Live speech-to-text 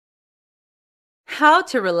How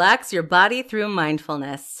to relax your body through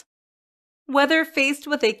mindfulness. Whether faced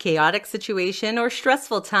with a chaotic situation or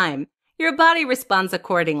stressful time, your body responds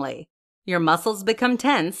accordingly. Your muscles become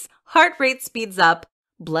tense, heart rate speeds up,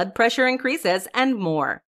 blood pressure increases, and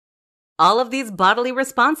more. All of these bodily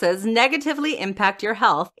responses negatively impact your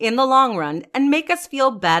health in the long run and make us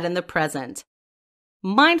feel bad in the present.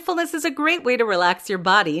 Mindfulness is a great way to relax your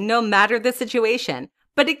body no matter the situation,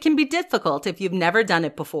 but it can be difficult if you've never done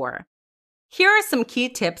it before. Here are some key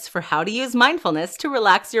tips for how to use mindfulness to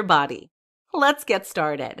relax your body. Let's get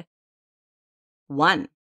started. 1.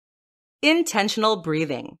 Intentional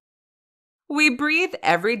breathing. We breathe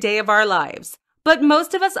every day of our lives, but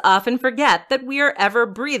most of us often forget that we are ever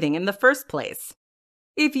breathing in the first place.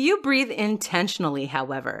 If you breathe intentionally,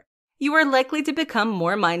 however, you are likely to become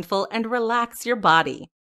more mindful and relax your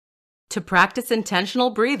body. To practice intentional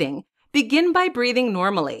breathing, begin by breathing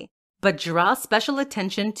normally, but draw special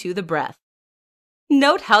attention to the breath.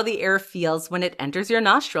 Note how the air feels when it enters your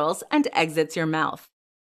nostrils and exits your mouth.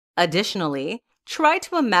 Additionally, try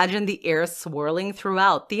to imagine the air swirling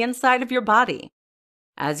throughout the inside of your body.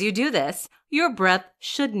 As you do this, your breath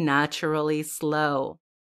should naturally slow.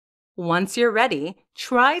 Once you're ready,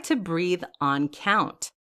 try to breathe on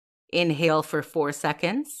count. Inhale for 4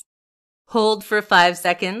 seconds, hold for 5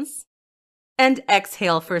 seconds, and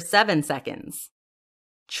exhale for 7 seconds.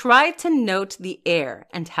 Try to note the air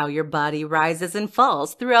and how your body rises and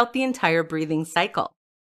falls throughout the entire breathing cycle.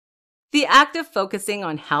 The act of focusing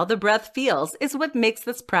on how the breath feels is what makes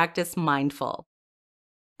this practice mindful.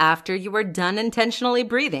 After you are done intentionally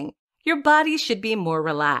breathing, your body should be more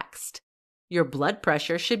relaxed. Your blood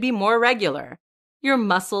pressure should be more regular. Your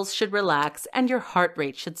muscles should relax and your heart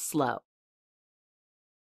rate should slow.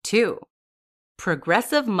 2.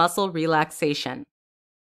 Progressive muscle relaxation.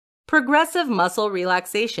 Progressive muscle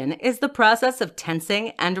relaxation is the process of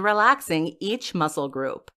tensing and relaxing each muscle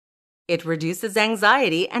group. It reduces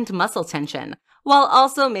anxiety and muscle tension, while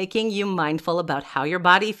also making you mindful about how your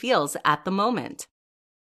body feels at the moment.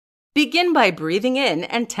 Begin by breathing in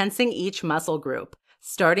and tensing each muscle group,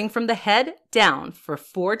 starting from the head down for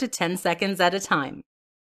 4 to 10 seconds at a time.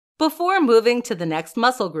 Before moving to the next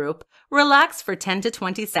muscle group, relax for 10 to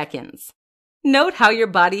 20 seconds. Note how your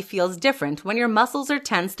body feels different when your muscles are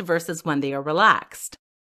tensed versus when they are relaxed.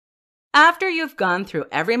 After you've gone through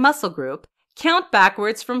every muscle group, count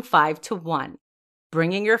backwards from 5 to 1,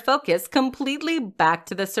 bringing your focus completely back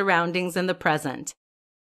to the surroundings in the present.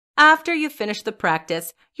 After you finish the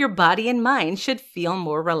practice, your body and mind should feel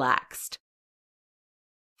more relaxed.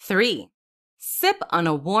 3. Sip on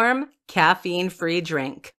a warm, caffeine-free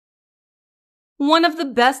drink. One of the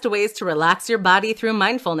best ways to relax your body through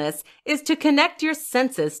mindfulness is to connect your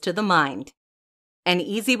senses to the mind. An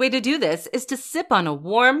easy way to do this is to sip on a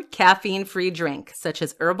warm, caffeine-free drink, such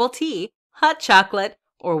as herbal tea, hot chocolate,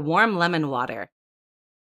 or warm lemon water.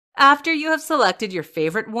 After you have selected your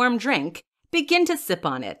favorite warm drink, begin to sip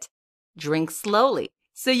on it. Drink slowly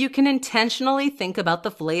so you can intentionally think about the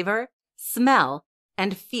flavor, smell,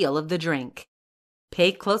 and feel of the drink.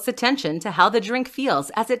 Pay close attention to how the drink feels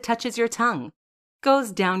as it touches your tongue,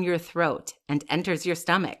 goes down your throat, and enters your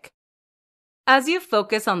stomach. As you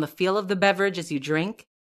focus on the feel of the beverage as you drink,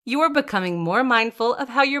 you are becoming more mindful of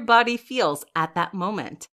how your body feels at that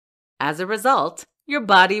moment. As a result, your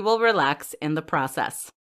body will relax in the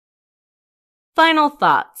process. Final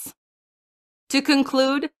thoughts. To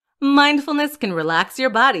conclude, mindfulness can relax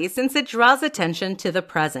your body since it draws attention to the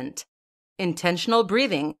present. Intentional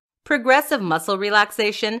breathing, progressive muscle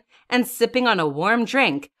relaxation, and sipping on a warm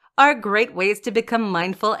drink are great ways to become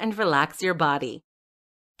mindful and relax your body.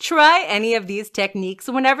 Try any of these techniques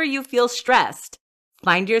whenever you feel stressed,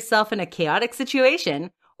 find yourself in a chaotic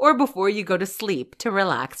situation, or before you go to sleep to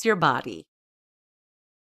relax your body.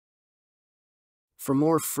 For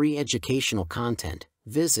more free educational content,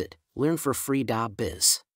 visit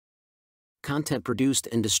learnforfree.biz. Content produced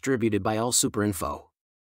and distributed by AllSuperInfo.